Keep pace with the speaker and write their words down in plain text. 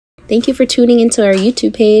Thank you for tuning into our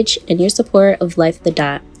YouTube page and your support of Life at the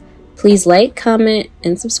Dot. Please like, comment,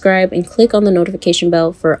 and subscribe, and click on the notification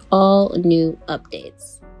bell for all new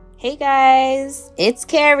updates. Hey guys, it's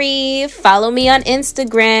Carrie. Follow me on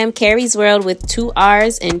Instagram, Carrie's World with 2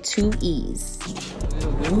 R's and 2 E's.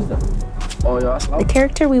 The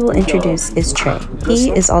character we will introduce is Trey.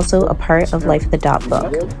 He is also a part of Life at the Dot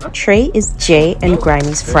book. Trey is Jay and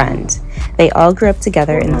Grimey's friend. They all grew up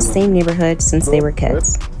together in the same neighborhood since they were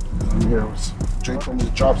kids. Jay told me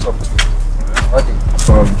to drop something.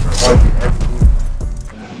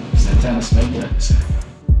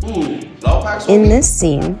 In this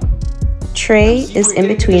scene, Trey is in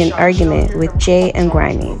between an argument with Jay and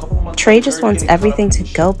Grimey. Trey just wants everything to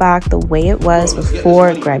go back the way it was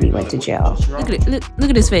before Grimey went to jail. Look at it. Look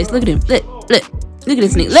at his face. Look at him. Look at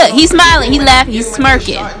this nigga. Look, he's smiling. He's laughing. He's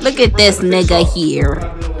smirking. Look at this nigga here.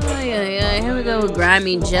 Oh, yeah. Here we go with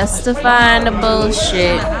Grimey justifying the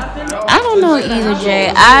bullshit. I don't know either, Jay.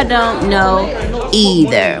 I don't know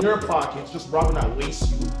either.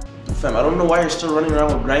 Fam, I don't know why you're still running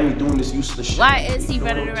around with Grimey doing this useless shit. Why is he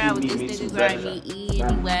running around with this nigga Grimey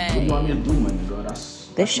anyway?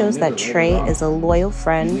 This shows that Trey is a loyal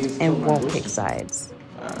friend and won't pick sides.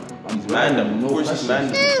 He's random. Of course he's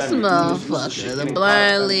random. This motherfucker, the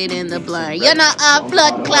blind leading the blind. You're not a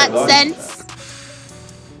blood clot sense.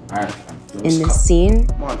 In this scene,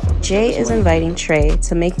 Jay is inviting Trey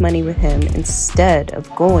to make money with him instead of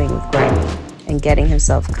going with Grimey and getting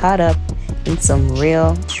himself caught up in some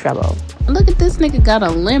real trouble. Look at this nigga got a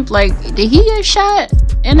limp. Like, did he get shot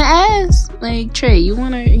in the ass? Like, Trey, he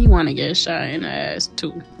wanna get shot in the ass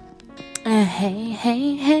too. Hey.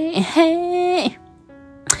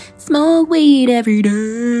 Smoke weed every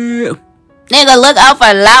day. Nigga, look out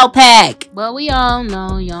for Loud Pack. But we all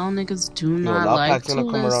know y'all niggas do not like to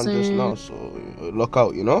gonna come around just now, so look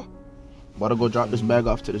out, you know? About to go drop this bag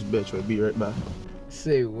off to this bitch. We'll be right back.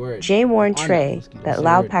 Say word. Jay warned Trey that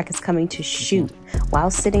Loud Pack is coming to shoot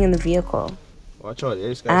while sitting in the vehicle. Watch out,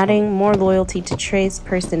 Adding more loyalty to Trey's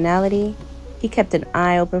personality, he kept an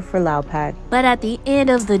eye open for Loud Pack. But at the end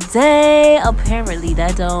of the day, apparently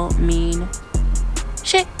that don't mean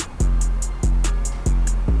shit.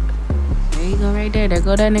 There you go right there. There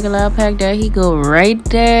go that nigga Loud Pack. There he go right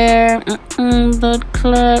there. The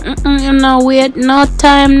club. You know, we had no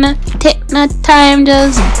time. Take no time.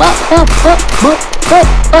 Just bust a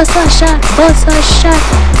shot.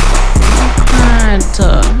 God,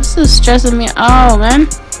 this is stressing me out, man.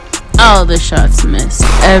 All the shots missed.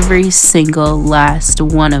 Every single last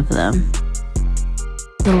one of them.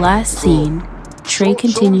 The last scene, Trey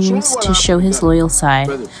continues to show his loyal side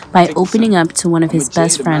by opening up to one of his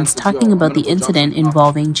best friends talking about the incident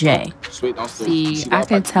involving Jay. See, I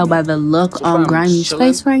can tell by the look on Grimey's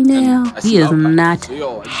face right now, he is not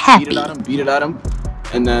happy. Beat it at him,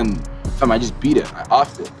 and then fam, I just beat it. I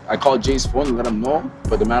offed it. I called Jay's phone and let him know,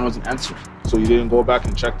 but the man wasn't answering. So you didn't go back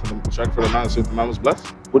and check for the man and see if the man was blessed?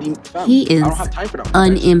 What do you, fam? He is I don't have time for that.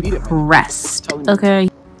 unimpressed, okay?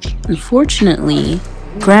 Unfortunately,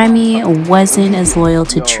 Grimey wasn't as loyal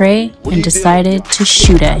to Trey and decided to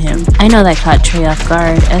shoot at him. I know that caught Trey off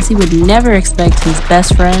guard, as he would never expect his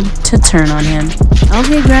best friend to turn on him.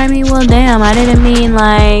 Okay, Grimey, well damn, I didn't mean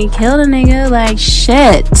like kill the nigga, like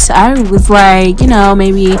shit. I was like, you know,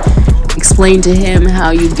 maybe explain to him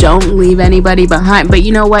how you don't leave anybody behind, but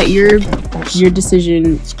you know what, your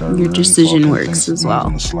decision works as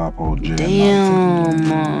well.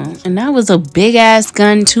 Damn, and that was a big ass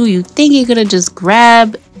gun too. You think you could have just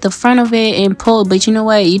grabbed the front of it and pulled, but you know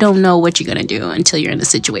what, you don't know what you're gonna do until you're in the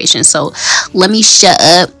situation. So let me shut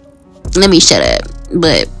up.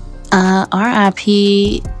 But RIP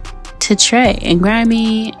to Trey and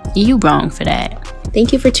Grimey, you wrong for that.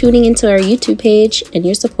 Thank you for tuning into our YouTube page and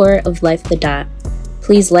your support of Life at the Dot.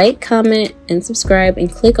 Please like, comment, and subscribe, and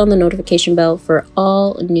click on the notification bell for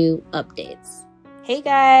all new updates. Hey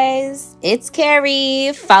guys, it's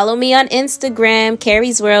Carrie. Follow me on Instagram,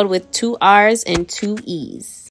 Carrie's World with 2 R's and 2 E's.